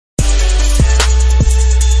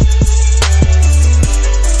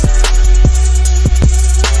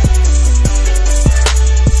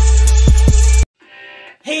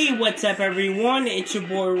What's up, everyone? It's your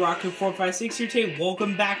boy Rocket456 here today.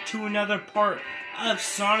 Welcome back to another part of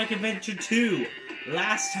Sonic Adventure 2.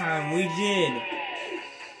 Last time we did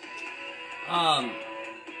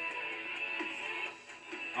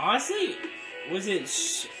honestly, was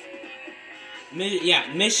it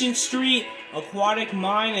Mission Street, Aquatic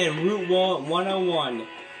Mine, and Route 101.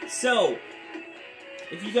 So,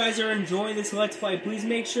 if you guys are enjoying this Let's Play, please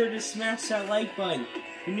make sure to smash that like button.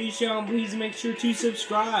 If you're new to the channel, please make sure to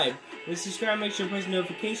subscribe. When you subscribe, make sure to press the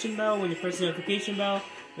notification bell. When you press the notification bell,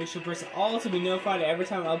 make sure to press all to be notified every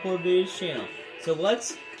time I upload videos to the channel. So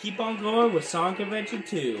let's keep on going with Sonic Adventure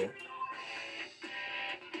 2.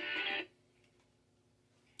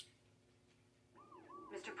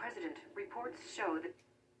 Mr. President, reports show that...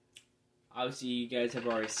 Obviously, you guys have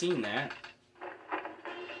already seen that.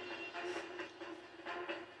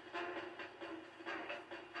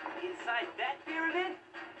 Inside that pyramid?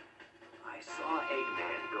 I saw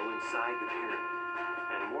Eggman go inside the pyramid.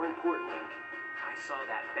 And more importantly, I saw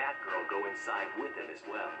that Batgirl go inside with him as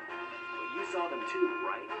well. But you saw them too,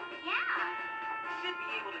 right? Yeah. Should be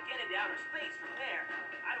able to get into outer space from there.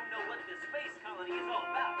 I don't know what this space colony is all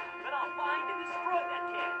about, but I'll find and destroy that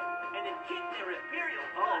camp, and then kick their Imperial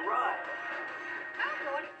butt. All right. I'll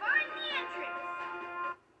go and find the entrance.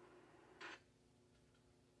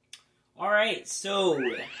 Alright, so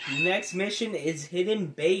next mission is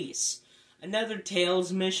Hidden Base. Another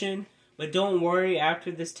Tails mission, but don't worry, after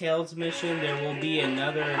this Tails mission there will be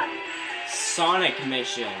another Sonic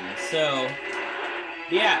mission. So,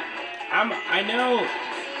 yeah, I know,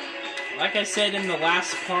 like I said in the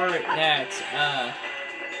last part, that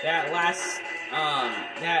that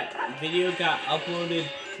video got uploaded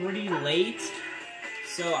pretty late.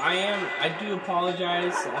 So I do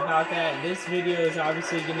apologize about that. This video is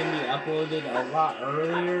obviously going to be uploaded a lot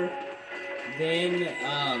earlier than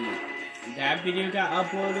that video got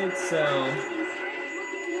uploaded. So,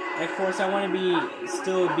 of course, I want to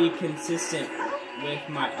still be consistent with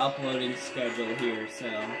my uploading schedule here. So,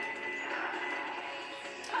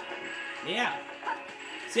 yeah.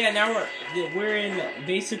 So yeah, now we're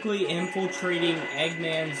basically infiltrating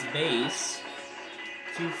Eggman's base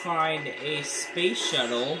to find a space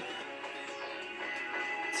shuttle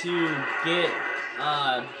to get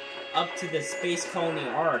up to the Space Colony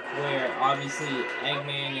Ark, where obviously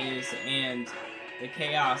Eggman is and the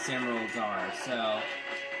Chaos Emeralds are. So,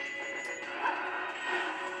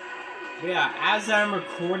 yeah, as I'm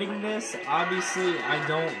recording this, obviously I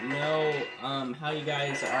don't know how you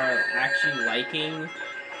guys are actually liking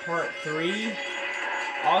Part 3.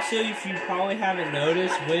 Also, if you probably haven't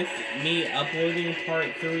noticed, with me uploading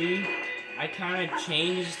Part 3, I kind of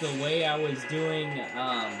changed the way I was doing,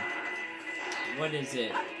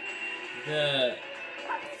 the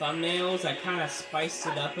thumbnails. I kind of spiced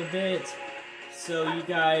it up a bit, so you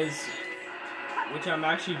guys, which I'm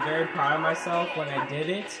actually very proud of myself when I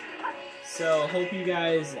did it, so hope you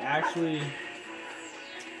guys actually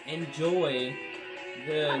enjoy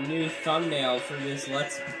the new thumbnail for this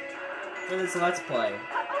Let's Play,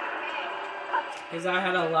 because I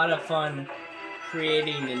had a lot of fun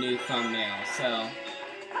creating the new thumbnail. So,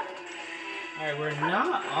 alright, we're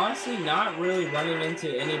honestly not really running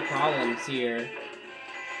into any problems here,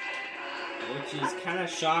 which is kind of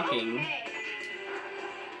shocking,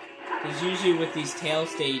 because usually with these tail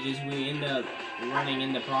stages we end up running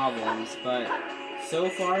into problems, but so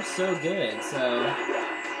far so good. So,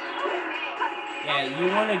 yeah, you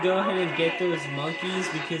want to go ahead and get those monkeys,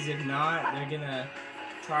 because if not, they're gonna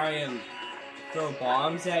try and throw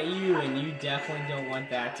bombs at you, and you definitely don't want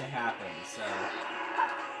that to happen. So,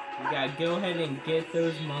 you gotta go ahead and get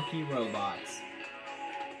those monkey robots.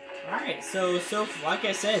 Alright, so like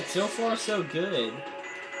I said, so far so good.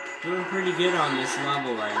 Doing pretty good on this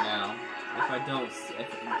level right now, if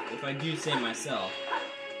I do say myself.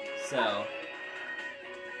 So,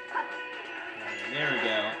 alright, there we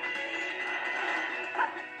go.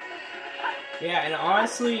 Yeah, and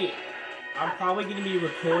honestly, I'm probably going to be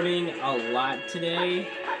recording a lot today.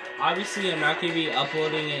 Obviously, I'm not going to be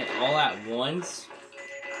uploading it all at once,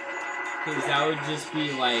 because that would just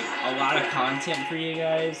be like a lot of content for you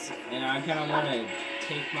guys, and I kind of want to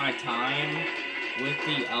take my time with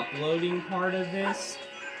the uploading part of this.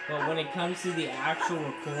 But when it comes to the actual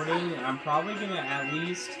recording, I'm probably going to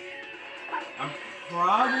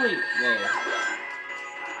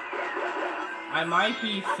I might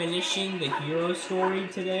be finishing the hero story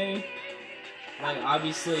today. Like,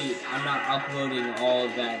 obviously, I'm not uploading all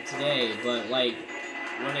of that today, but, like,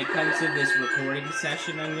 when it comes to this recording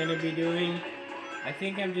session I'm going to be doing, I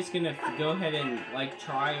think I'm just going to go ahead and, like,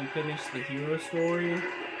 try and finish the hero story,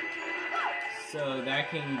 so that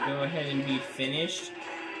can go ahead and be finished.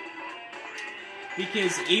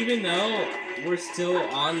 Because even though we're still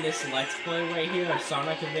on this Let's Play right here of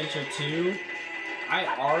Sonic Adventure 2, I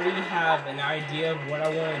already have an idea of what I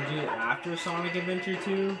want to do after Sonic Adventure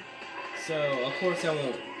 2. So, of course I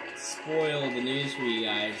won't spoil the news for you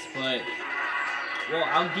guys, but, well,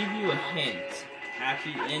 I'll give you a hint at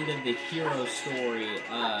the end of the hero story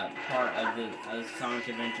part of Sonic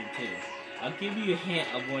Adventure 2. I'll give you a hint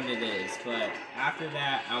of what it is, but after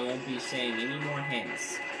that, I won't be saying any more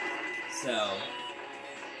hints. So,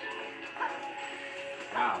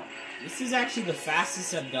 wow. This is actually the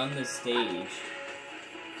fastest I've done this stage.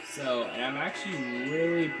 So, and I'm actually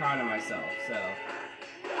really proud of myself,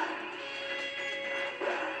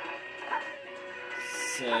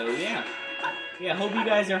 So, yeah. Yeah, hope you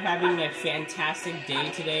guys are having a fantastic day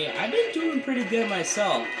today. I've been doing pretty good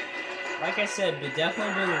myself. Like I said, but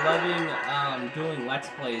definitely been loving doing Let's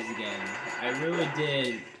Plays again. I really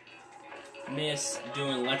did miss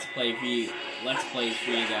doing Let's Plays for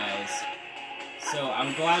you guys. So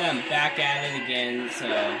I'm glad I'm back at it again. So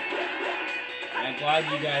I'm glad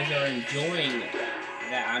you guys are enjoying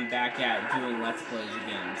that I'm back at doing Let's Plays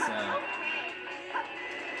again. So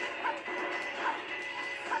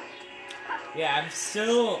yeah, I've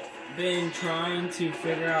still been trying to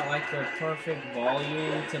figure out like the perfect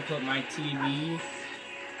volume to put my TV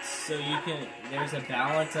so you can, there's a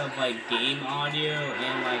balance of like game audio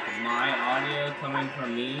and like my audio coming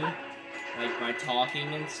from me, like my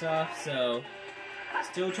talking and stuff. So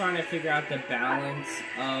still trying to figure out the balance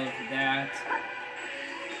of that,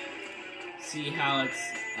 see how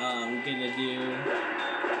it's gonna do.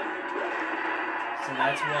 So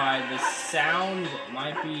that's why the sound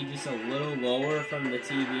might be just a little lower from the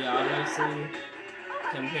TV, obviously,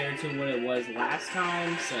 compared to what it was last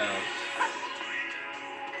time, so,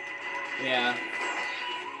 yeah.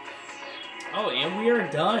 Oh, and we are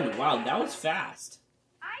done. Wow, that was fast.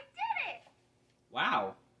 I did it!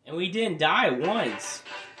 Wow. And we didn't die once.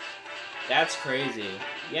 That's crazy.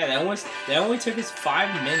 Yeah, that only took us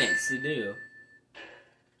 5 minutes to do.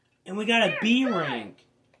 And we got a B rank.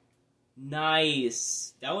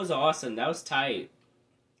 Nice. That was awesome. That was tight.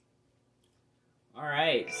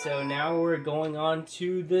 Alright, so now we're going on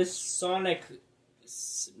to this Sonic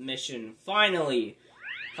mission. Finally!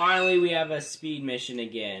 Finally, we have a speed mission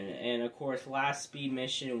again. And of course, last speed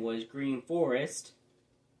mission was Green Forest.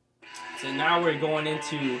 So now we're going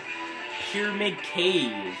into Pyramid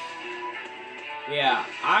Cave. Yeah,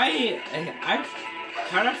 I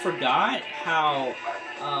kind of forgot how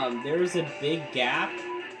there's a big gap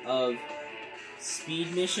of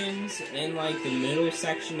speed missions in like the middle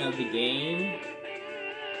section of the game.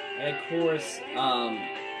 And of course,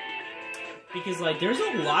 because like there's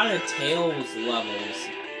a lot of Tails levels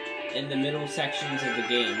in the middle sections of the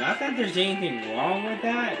game. Not that there's anything wrong with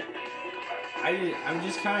that. I'm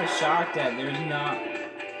just kind of shocked that there's not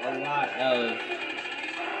a lot of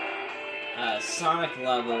Sonic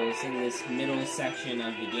levels in this middle section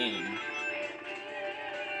of the game.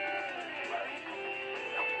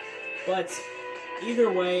 But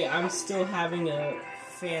either way, I'm still having a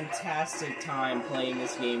fantastic time playing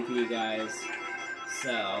this game for you guys.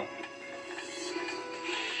 So,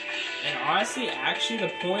 and honestly, actually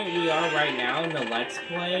the point we are right now in the Let's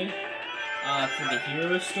Play for the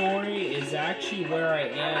hero story is actually where I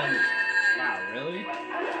am. Wow, really?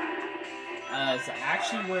 It's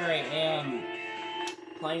actually where I am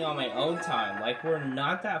playing on my own time. Like, we're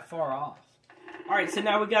not that far off. Alright, so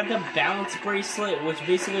now we got the balance bracelet, which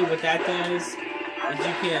basically what that does is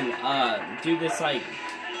you can do this like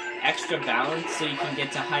extra balance so you can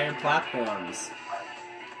get to higher platforms.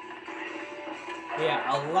 Yeah,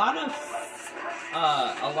 a lot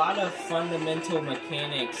of fundamental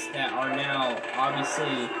mechanics that are now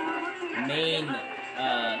obviously main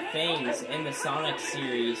things in the Sonic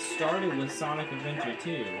series started with Sonic Adventure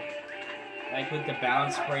 2. Like with the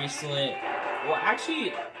balance bracelet. Well,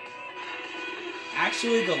 actually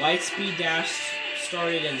the Lightspeed Dash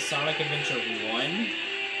started in Sonic Adventure 1.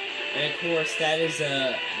 And of course, that is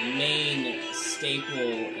a main staple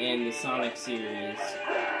in the Sonic series.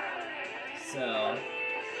 So,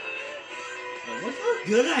 look how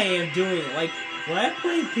good I am doing. Like, when I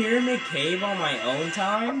played Pyramid Cave on my own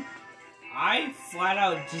time, I flat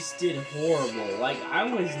out just did horrible. Like, I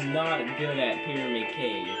was not good at Pyramid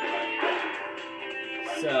Cave.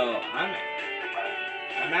 So, I'm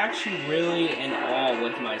actually really in awe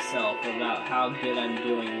with myself about how good I'm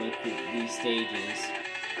doing with these stages.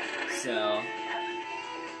 So,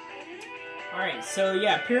 alright, so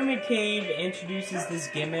yeah, Pyramid Cave introduces this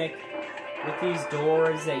gimmick with these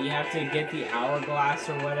doors that you have to get the hourglass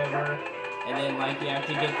or whatever, and then like you have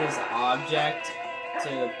to get this object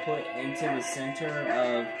to put into the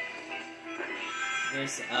center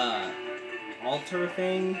this altar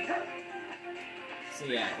thing. So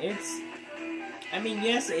yeah, I mean,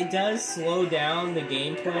 yes, it does slow down the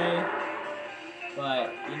gameplay,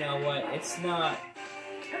 but you know what? It's not.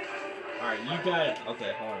 Alright, you got it.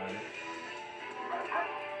 Okay, hold on.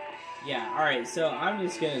 Yeah, alright, so I'm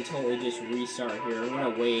just gonna totally just restart here. I'm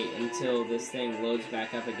gonna wait until this thing loads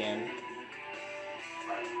back up again.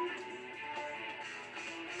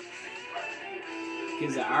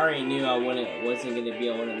 Because I already knew I wasn't gonna be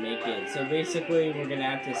able to make it. So basically, we're gonna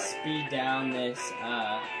have to speed down this,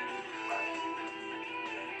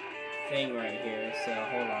 thing right here, so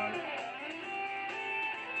hold on.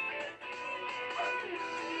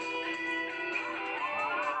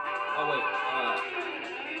 Oh wait,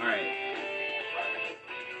 alright.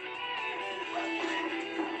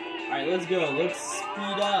 Alright, let's go, let's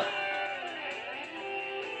speed up.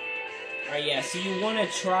 Alright, yeah, so you want to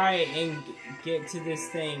try and get to this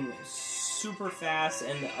thing super fast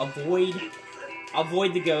and avoid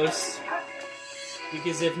the ghosts.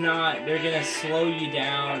 Because if not, they're gonna slow you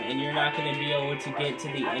down and you're not gonna be able to get to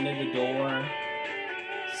the end of the door.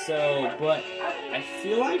 So, but I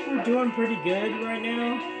feel like we're doing pretty good right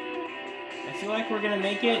now. I feel like we're gonna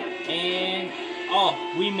make it, and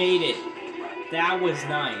oh, we made it. That was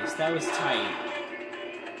nice. That was tight.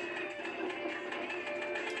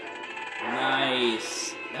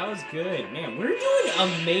 Nice. That was good. Man, we're doing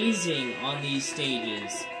amazing on these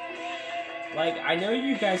stages. Like, I know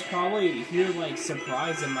you guys probably hear, like,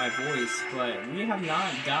 surprise in my voice, but we have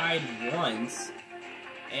not died once,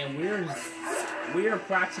 and we are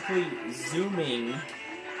practically zooming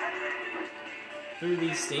through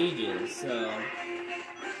these stages, so,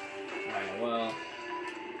 alright, well,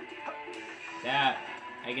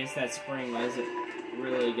 I guess that spring isn't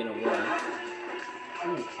really gonna work.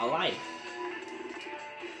 Ooh, a life.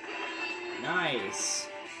 Nice.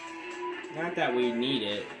 Not that we need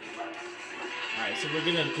it. Alright, so we're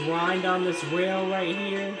gonna grind on this rail right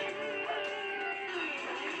here.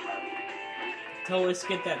 Totally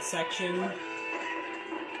skip that section.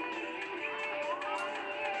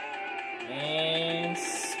 And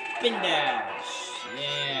spin dash.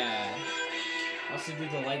 Yeah. Also do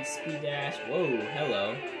the light speed dash. Whoa,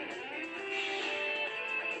 hello.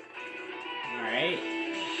 Alright.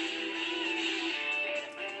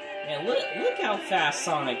 Man, look how fast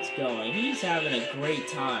Sonic's going. He's having a great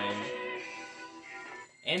time.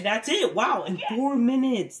 And that's it! Wow, in 4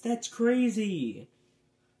 minutes! That's crazy!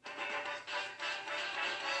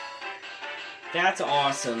 That's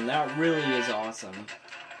awesome. That really is awesome.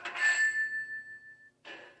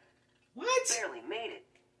 What? Barely made it.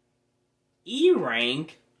 E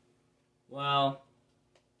rank? Well,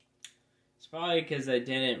 it's probably because I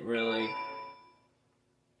didn't really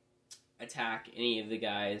attack any of the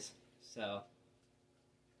guys, so.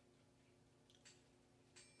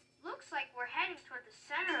 Looks like we're heading toward the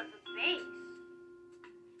center of the base.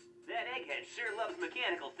 That egghead sure loves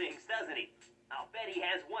mechanical things, doesn't he? I'll bet he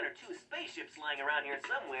has 1 or 2 spaceships lying around here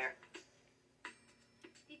somewhere.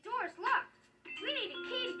 The door's locked. We need a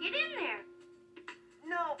key to get in there.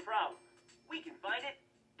 No problem. We can find it.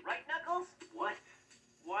 Right, Knuckles? What?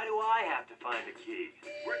 Why do I have to find a key?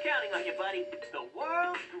 We're counting on you, buddy. The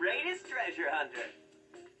world's greatest treasure hunter.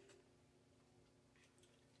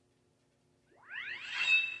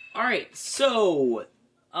 Alright, so,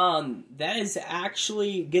 that is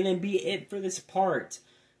actually gonna be it for this part,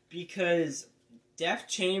 because Death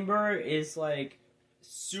Chamber is, like,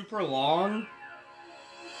 super long,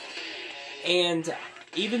 and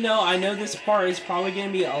even though I know this part is probably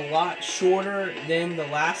gonna be a lot shorter than the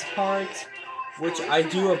last part, which I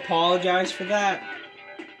do apologize for that,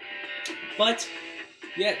 but,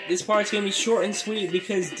 yeah, this part's gonna be short and sweet,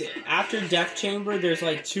 because after Death Chamber, there's,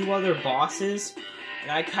 like, 2 other bosses, and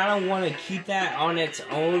I kind of want to keep that on its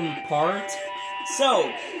own part.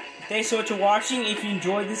 So, thanks so much for watching. If you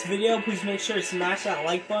enjoyed this video, please make sure to smash that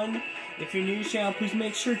like button. If you're new to the channel, please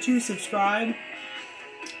make sure to subscribe.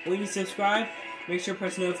 When you subscribe, make sure to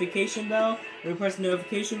press the notification bell. When you press the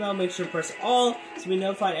notification bell, make sure to press all to be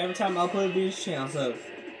notified every time I upload a video to the channel. So,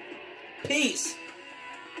 peace!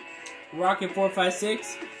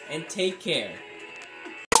 Rocket456, and take care.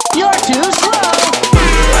 You're too slow!